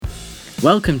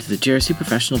Welcome to the GRC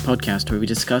Professional Podcast, where we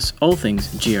discuss all things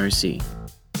GRC.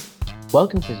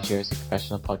 Welcome to the GRC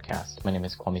Professional Podcast. My name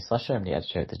is Kwame Slusher. I'm the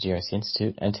editor at the GRC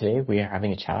Institute, and today we are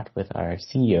having a chat with our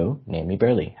CEO, Naomi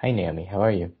Burley. Hi, Naomi. How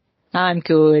are you? I'm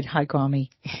good. Hi, Kwame.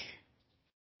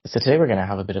 So today we're going to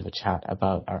have a bit of a chat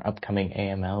about our upcoming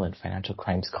AML and Financial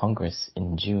Crimes Congress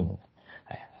in June.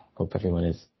 I hope everyone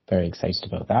is very excited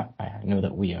about that. I know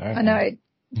that we are. I know.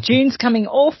 June's coming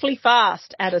awfully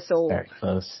fast at us all. Very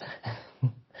close.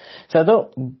 So I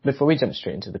thought, before we jump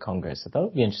straight into the Congress, I thought it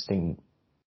would be interesting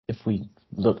if we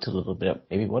looked a little bit at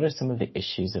maybe what are some of the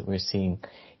issues that we're seeing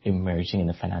emerging in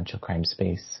the financial crime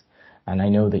space. And I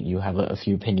know that you have a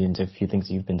few opinions, a few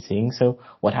things you've been seeing. So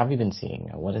what have you been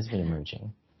seeing? What has been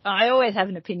emerging? I always have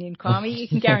an opinion, Kwame. You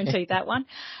can guarantee that one.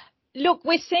 Look,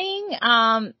 we're seeing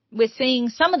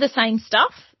some of the same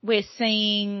stuff. We're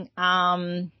seeing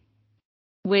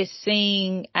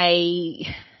a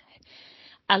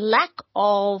lack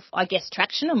of, I guess,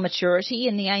 traction or maturity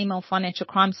in the AML financial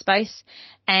crime space.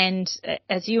 And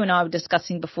as you and I were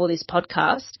discussing before this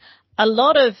podcast, a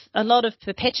lot of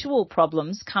perpetual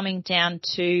problems coming down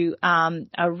to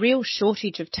a real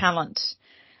shortage of talent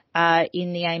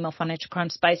in the AML financial crime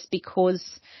space because,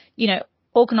 you know,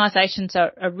 organisations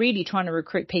are really trying to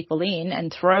recruit people in and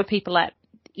throw people at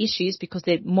issues because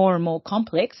they're more and more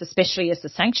complex, especially as the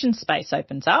sanctions space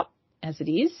opens up, as it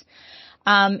is.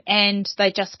 And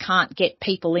they just can't get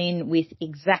people in with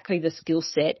exactly the skill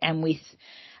set and with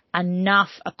enough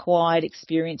acquired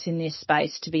experience in this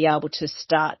space to be able to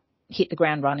hit the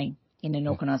ground running in an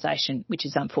organisation, which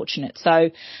is unfortunate.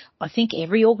 So I think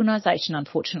every organisation,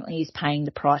 unfortunately, is paying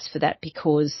the price for that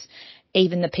because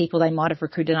even the people they might have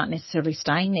recruited aren't necessarily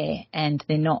staying there and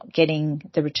they're not getting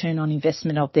the return on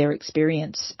investment of their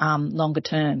experience longer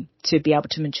term to be able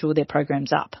to mature their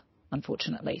programs up,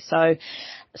 unfortunately. So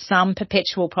some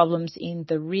perpetual problems in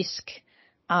the risk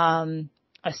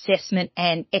assessment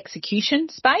and execution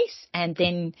space, and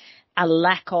then a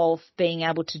lack of being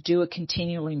able to do a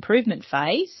continual improvement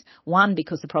phase, one,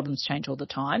 because the problems change all the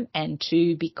time, and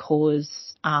two,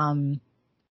 because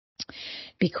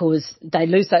they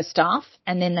lose those staff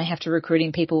and then they have to recruit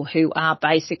in people who are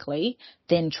basically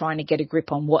then trying to get a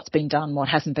grip on what's been done, what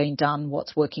hasn't been done,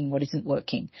 what's working, what isn't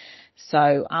working.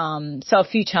 So a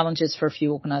few challenges for a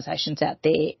few organisations out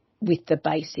there with the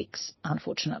basics,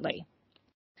 unfortunately.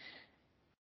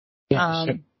 Yeah,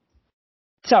 sure.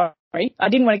 Sorry, I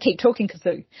didn't want to keep talking because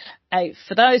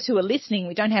for those who are listening,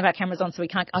 we don't have our cameras on, so I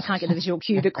can't get the visual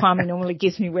cue that Kwame normally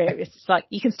gives me where it's like,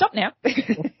 you can stop now.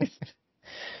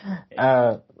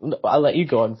 I'll let you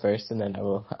go on first and then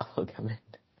I'll come in.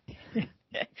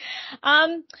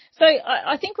 So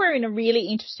I think we're in a really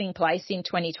interesting place in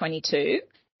 2022.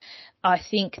 I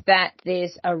think that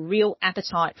there's a real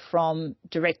appetite from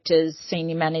directors,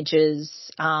 senior managers,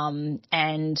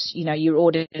 and, you know, your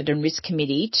audit and risk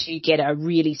committee to get a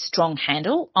really strong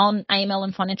handle on AML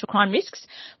and financial crime risks.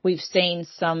 We've seen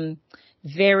some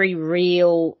very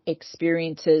real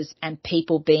experiences and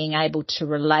people being able to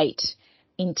relate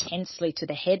intensely to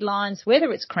the headlines,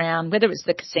 whether it's Crown, whether it's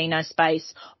the casino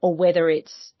space, or whether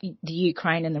it's the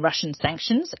Ukraine and the Russian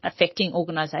sanctions affecting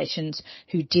organisations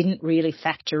who didn't really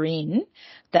factor in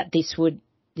that this would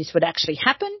actually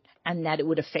happen and that it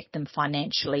would affect them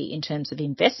financially in terms of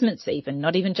investments, even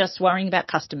not even just worrying about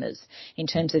customers, in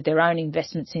terms of their own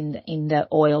investments in the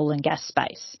oil and gas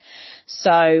space.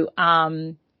 So I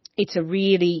think it's a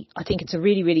really,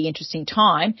 really interesting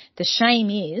time. The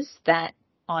shame is that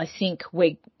I think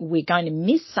we're going to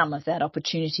miss some of that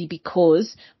opportunity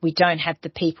because we don't have the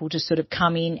people to sort of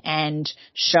come in and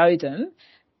show them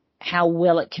how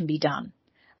well it can be done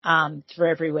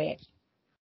through everywhere.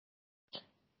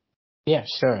 Yeah,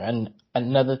 sure. And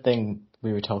another thing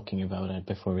we were talking about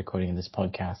before recording this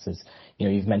podcast is, you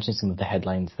know, you've mentioned some of the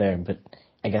headlines there, but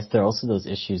I guess there are also those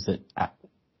issues that at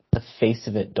the face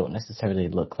of it don't necessarily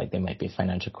look like they might be a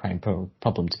financial crime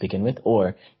problem to begin with,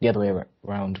 or the other way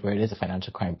around where it is a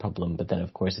financial crime problem, but then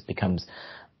of course it becomes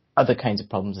other kinds of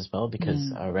problems as well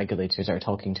because our regulators are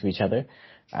talking to each other.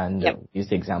 And use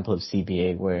the example of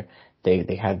CBA where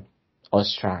they had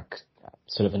Austrac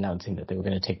sort of announcing that they were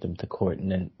going to take them to court,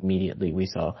 and then immediately we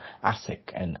saw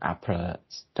ASIC and APRA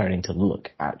starting to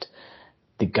look at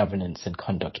the governance and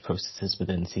conduct processes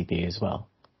within CBA as well.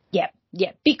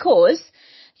 Yeah, because,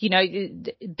 you know,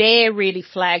 Bear really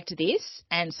flagged this,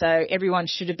 and so everyone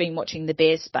should have been watching the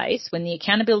Bear space. When the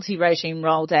accountability regime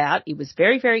rolled out, it was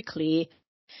very, very clear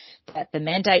that the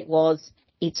mandate was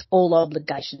it's all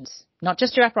obligations, not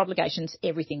just your APRA obligations,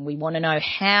 everything. We want to know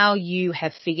how you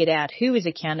have figured out who is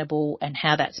accountable and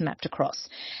how that's mapped across.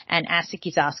 And ASIC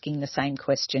is asking the same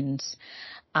questions.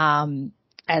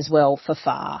 as well for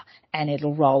FAR, and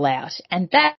it'll roll out. And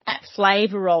that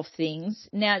flavour of things,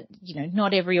 now,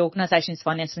 not every organisation is a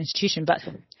financial institution, but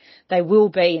they will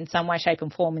be in some way, shape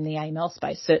and form in the AML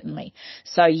space, certainly.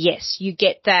 So yes, you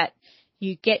get that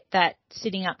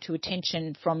sitting up to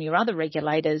attention from your other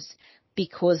regulators,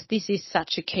 because this is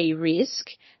such a key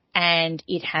risk and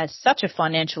it has such a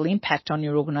financial impact on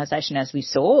your organisation, as we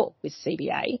saw with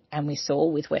CBA and we saw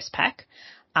with Westpac,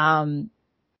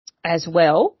 as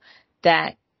well,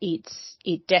 that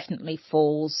it definitely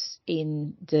falls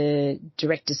in the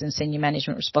directors and senior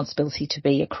management responsibility to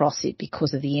be across it,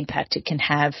 because of the impact it can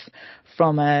have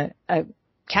from a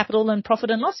capital and profit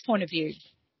and loss point of view.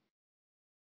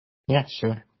 Yeah,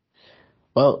 sure.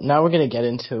 Well, now we're going to get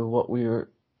into what we were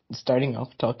starting off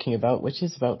talking about, which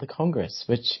is about the Congress,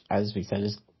 which, as we said,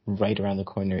 is right around the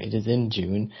corner. It is in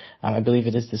June. I believe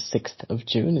it is the 6th of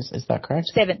June. Is that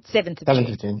correct? 7th of June.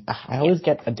 7th of June. I always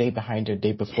get a day behind or a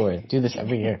day before. I do this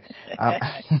every year.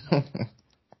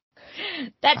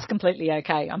 That's completely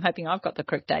okay. I'm hoping I've got the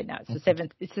correct date now. It's the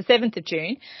 7th. It's the 7th of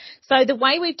June. So the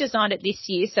way we've designed it this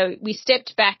year, so we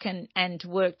stepped back and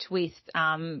worked with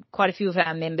quite a few of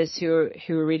our members who are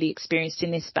really experienced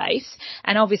in this space.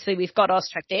 And obviously we've got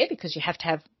AUSTRAC there, because you have to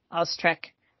have AUSTRAC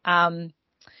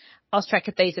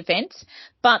at these events.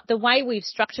 But the way we've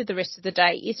structured the rest of the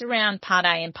day is around Part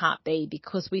A and Part B,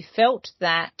 because we felt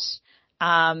that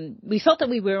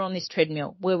we were on this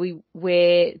treadmill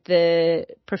where the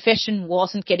profession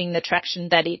wasn't getting the traction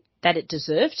that it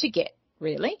deserved to get,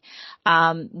 really,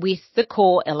 with the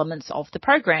core elements of the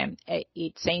program.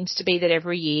 It seems to be that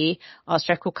every year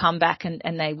AUSTRAC will come back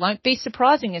and they won't be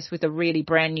surprising us with a really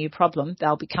brand new problem.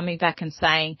 They'll be coming back and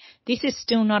saying, this is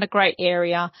still not a great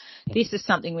area. This is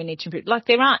something we need to improve. Like,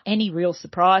 there aren't any real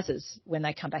surprises when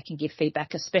they come back and give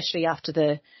feedback, especially after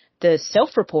the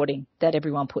self-reporting that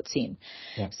everyone puts in.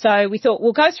 Yeah. So we thought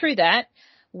we'll go through that.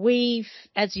 We've,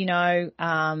 as you know,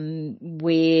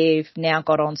 we've now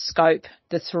got on scope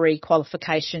the 3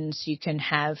 qualifications you can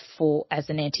have as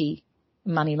an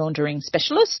anti-money laundering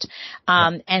specialist.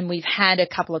 And we've had a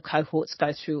couple of cohorts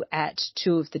go through at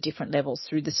 2 of the different levels,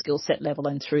 through the skill set level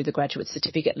and through the graduate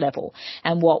certificate level.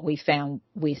 And what we found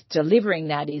with delivering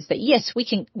that is that, yes, we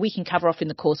can cover off in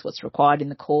the course what's required in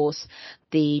the course,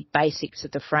 the basics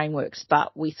of the frameworks,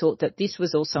 but we thought that this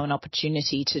was also an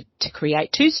opportunity to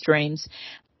create 2 streams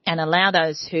and allow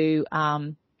those who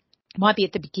might be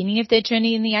at the beginning of their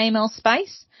journey in the AML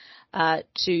space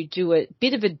to do a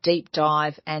bit of a deep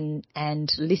dive and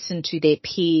listen to their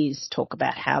peers talk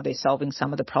about how they're solving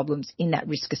some of the problems in that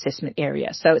risk assessment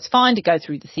area. So it's fine to go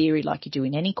through the theory like you do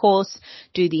in any course,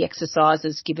 do the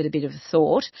exercises, give it a bit of a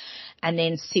thought, and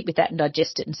then sit with that and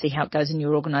digest it and see how it goes in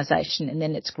your organisation. And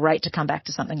then it's great to come back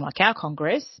to something like our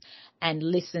Congress and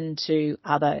listen to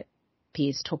other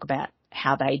peers talk about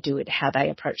how they do it, how they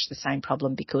approach the same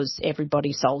problem, because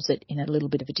everybody solves it in a little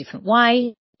bit of a different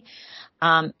way.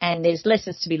 And there's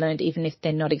lessons to be learned, even if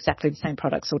they're not exactly the same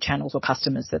products or channels or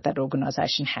customers that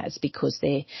organisation has, because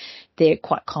they're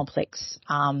quite complex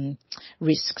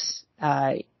risks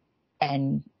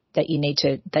and that you need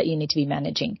to be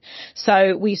managing.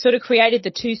 So we sort of created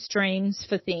the 2 streams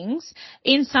for things.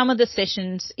 In some of the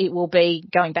sessions, it will be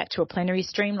going back to a plenary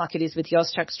stream like it is with the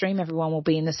AUSTRAC stream. Everyone will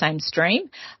be in the same stream.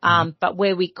 But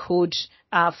where we could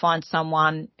find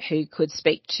someone who could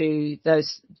speak to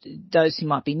those who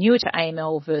might be newer to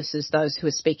AML versus those who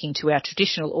are speaking to our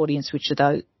traditional audience, which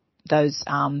are those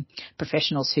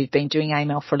professionals who've been doing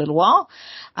AML for a little while,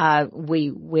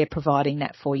 we're providing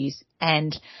that for you.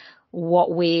 And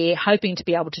what we're hoping to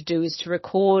be able to do is to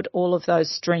record all of those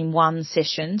Stream 1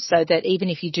 sessions, so that even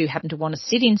if you do happen to want to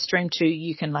sit in Stream 2,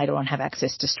 you can later on have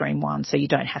access to Stream 1, so you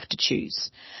don't have to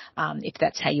choose if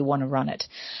that's how you want to run it.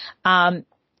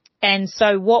 And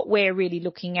so what we're really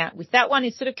looking at with that one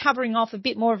is sort of covering off a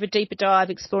bit more of a deeper dive,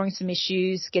 exploring some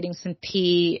issues, getting some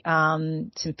peer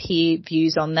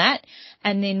views on that.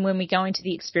 And then when we go into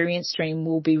the experience stream,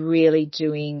 we'll be really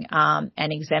doing an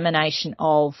examination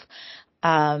of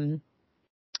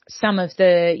some of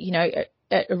the,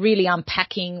 really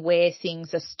unpacking where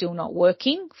things are still not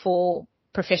working for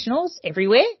professionals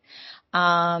everywhere,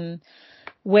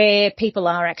 where people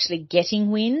are actually getting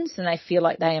wins and they feel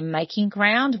like they are making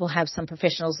ground. We'll have some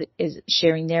professionals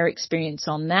sharing their experience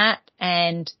on that.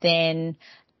 And then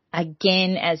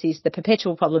again, as is the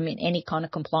perpetual problem in any kind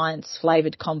of compliance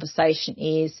flavoured conversation,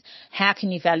 is how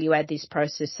can you value add this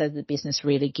process so the business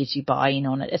really gives you buy-in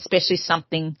on it, especially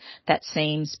something that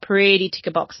seems pretty tick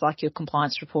a box like your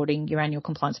compliance reporting, your annual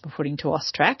compliance reporting to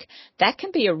AUSTRAC. That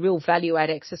can be a real value add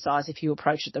exercise if you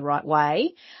approach it the right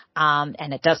way,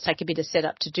 And it does take a bit of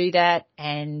setup to do that.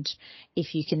 And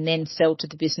if you can then sell to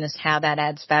the business how that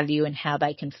adds value and how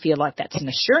they can feel like that's an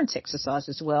assurance exercise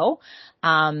as well,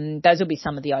 those will be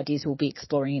some of the ideas we'll be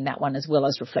exploring in that one, as well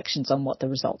as reflections on what the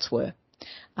results were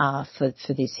for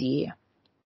this year.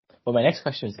 Well, my next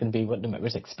question is going to be what do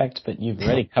members expect, but you've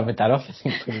already covered that off, I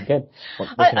think, pretty good.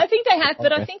 I think they have,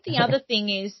 but I think the other thing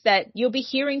is that you'll be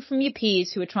hearing from your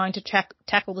peers who are trying to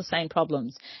tackle the same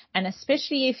problems. And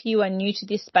especially if you are new to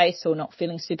this space or not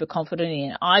feeling super confident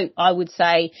in it, I would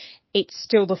say it's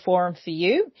still the forum for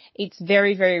you. It's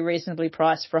very, very reasonably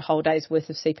priced for a whole day's worth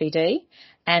of CPD.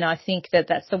 And I think that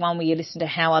that's the one where you listen to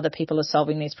how other people are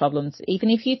solving these problems.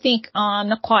 Even if you think, oh, I'm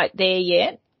not quite there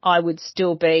yet, I would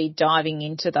still be diving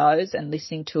into those and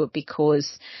listening to it,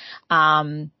 because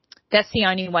that's the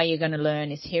only way you're going to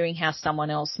learn, is hearing how someone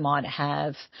else might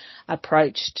have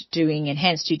approached doing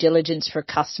enhanced due diligence for a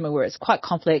customer where it's quite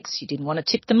complex. You didn't want to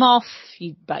tip them off,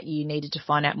 but you needed to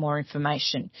find out more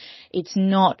information. It's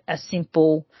not a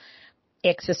simple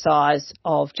exercise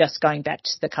of just going back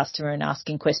to the customer and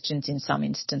asking questions in some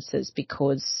instances,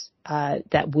 because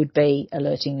that would be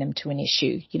alerting them to an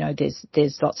issue. You know,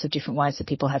 there's lots of different ways that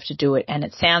people have to do it, and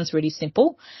it sounds really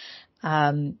simple,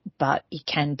 but it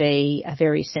can be a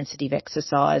very sensitive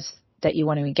exercise that you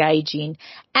want to engage in,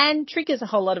 and triggers a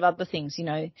whole lot of other things. You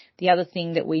know, the other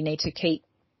thing that we need to keep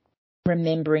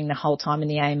remembering the whole time in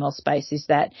the AML space is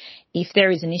that if there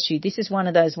is an issue, this is one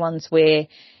of those ones where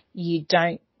you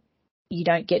don't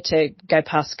get to go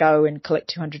past go and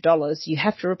collect $200. You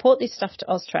have to report this stuff to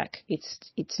AUSTRAC.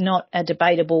 It's not a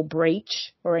debatable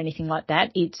breach or anything like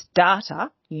that. It's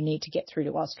data you need to get through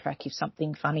to AUSTRAC if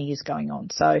something funny is going on.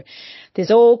 So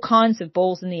there's all kinds of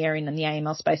balls in the air in the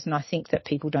AML space, and I think that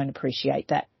people don't appreciate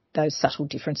that, those subtle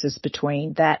differences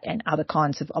between that and other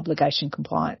kinds of obligation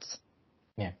compliance.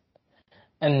 Yeah.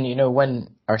 And, you know,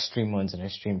 when our Stream 1s and our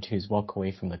Stream 2s walk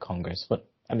away from the Congress,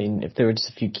 if there were just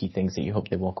a few key things that you hope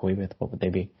they walk away with, what would they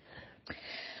be?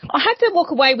 I hope they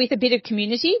walk away with a bit of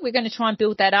community. We're going to try and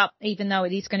build that up, even though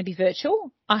it is going to be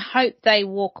virtual. I hope they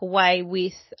walk away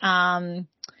with some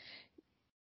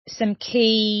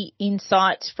key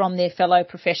insights from their fellow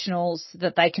professionals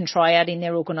that they can try out in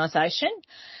their organisation.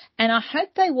 And I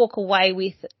hope they walk away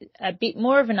with a bit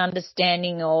more of an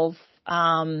understanding of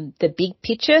the big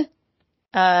picture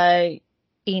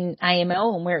in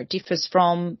AML and where it differs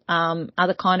from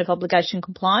other kind of obligation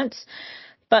compliance.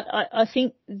 But I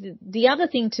think the other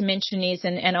thing to mention is,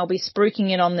 and I'll be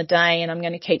spruiking it on the day, and I'm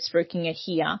going to keep spruiking it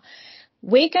here,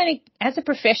 we're going to, as a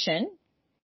profession,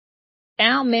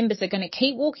 our members are going to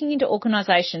keep walking into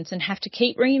organisations and have to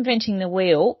keep reinventing the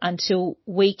wheel until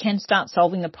we can start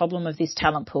solving the problem of this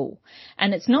talent pool.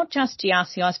 And it's not just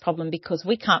GRCI's problem, because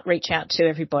we can't reach out to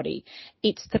everybody.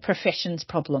 It's the profession's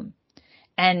problem.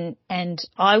 And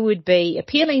I would be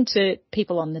appealing to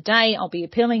people on the day. I'll be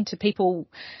appealing to people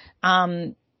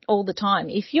all the time.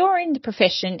 If you're in the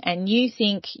profession and you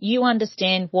think you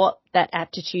understand what that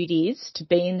aptitude is to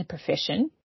be in the profession,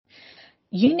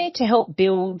 you need to help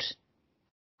build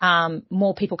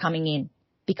more people coming in,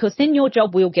 because then your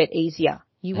job will get easier.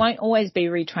 You won't always be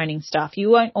retraining staff.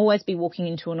 You won't always be walking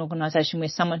into an organisation where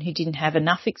someone who didn't have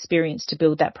enough experience to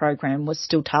build that program was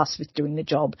still tasked with doing the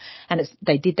job. And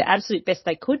they did the absolute best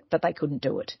they could, but they couldn't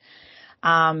do it.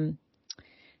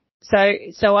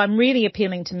 So I'm really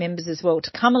appealing to members as well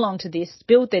to come along to this,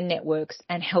 build their networks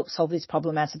and help solve this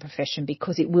problem as a profession,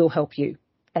 because it will help you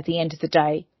at the end of the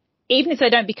day. Even if they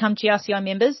don't become GRCI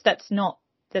members, that's not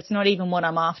even what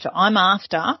I'm after. I'm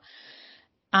after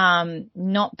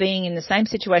not being in the same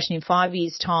situation in 5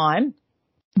 years' time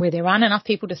where there aren't enough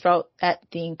people to throw at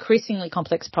the increasingly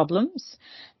complex problems,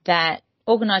 that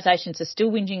organisations are still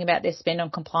whinging about their spend on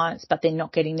compliance, but they're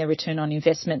not getting their return on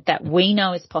investment that we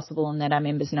know is possible and that our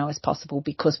members know is possible,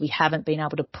 because we haven't been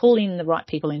able to pull in the right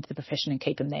people into the profession and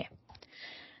keep them there.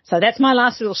 So that's my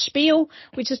last little spiel,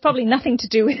 which has probably nothing to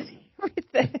do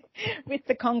with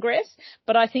the Congress,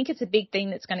 but I think it's a big thing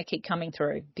that's going to keep coming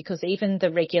through, because even the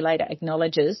regulator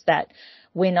acknowledges that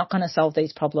we're not going to solve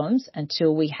these problems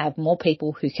until we have more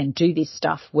people who can do this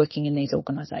stuff working in these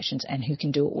organisations and who can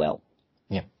do it well.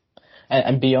 Yeah.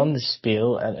 And beyond the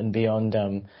spiel and beyond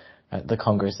the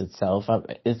Congress itself,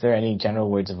 is there any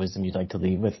general words of wisdom you'd like to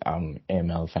leave with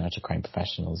AML financial crime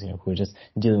professionals, who are just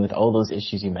dealing with all those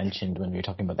issues you mentioned when we were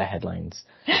talking about the headlines?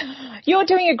 You're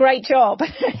doing a great job.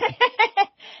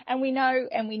 and we know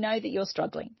that you're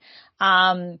struggling.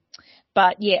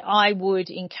 But yeah, I would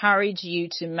encourage you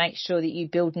to make sure that you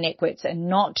build networks and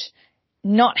not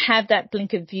have that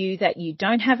blinkered view that you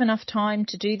don't have enough time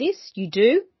to do this. You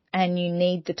do. and you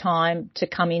need the time to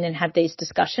come in and have these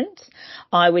discussions,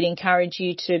 I would encourage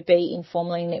you to be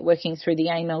informally networking through the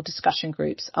AML discussion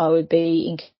groups. I would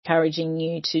be encouraging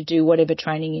you to do whatever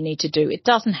training you need to do. It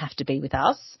doesn't have to be with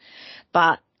us,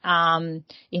 but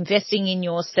investing in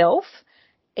yourself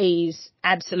is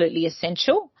absolutely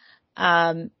essential,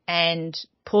 and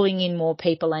pulling in more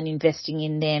people and investing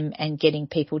in them and getting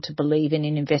people to believe in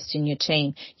and invest in your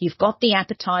team. You've got the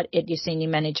appetite at your senior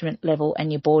management level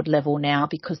and your board level now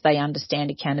because they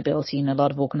understand accountability in a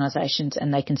lot of organisations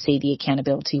and they can see the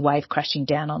accountability wave crashing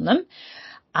down on them,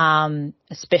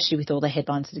 especially with all the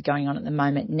headlines that are going on at the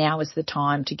moment. Now is the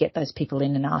time to get those people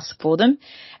in and ask for them.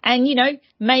 And, you know,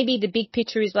 maybe the big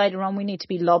picture is later on we need to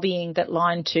be lobbying that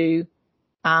Line 2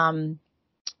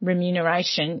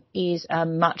 remuneration is a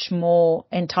much more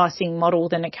enticing model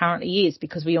than it currently is,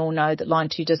 because we all know that Line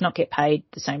 2 does not get paid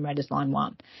the same rate as Line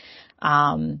 1.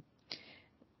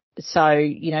 So,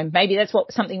 you know, maybe that's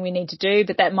something we need to do,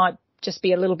 but that might just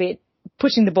be a little bit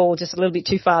pushing the ball just a little bit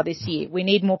too far this year. We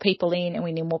need more people in and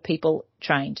we need more people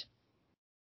trained.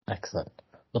 Excellent.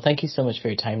 Well, thank you so much for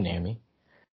your time, Naomi.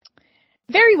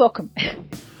 Very welcome.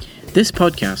 This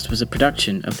podcast was a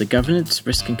production of the Governance,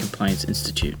 Risk and Compliance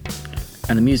Institute,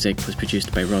 and the music was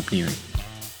produced by Rob Neary.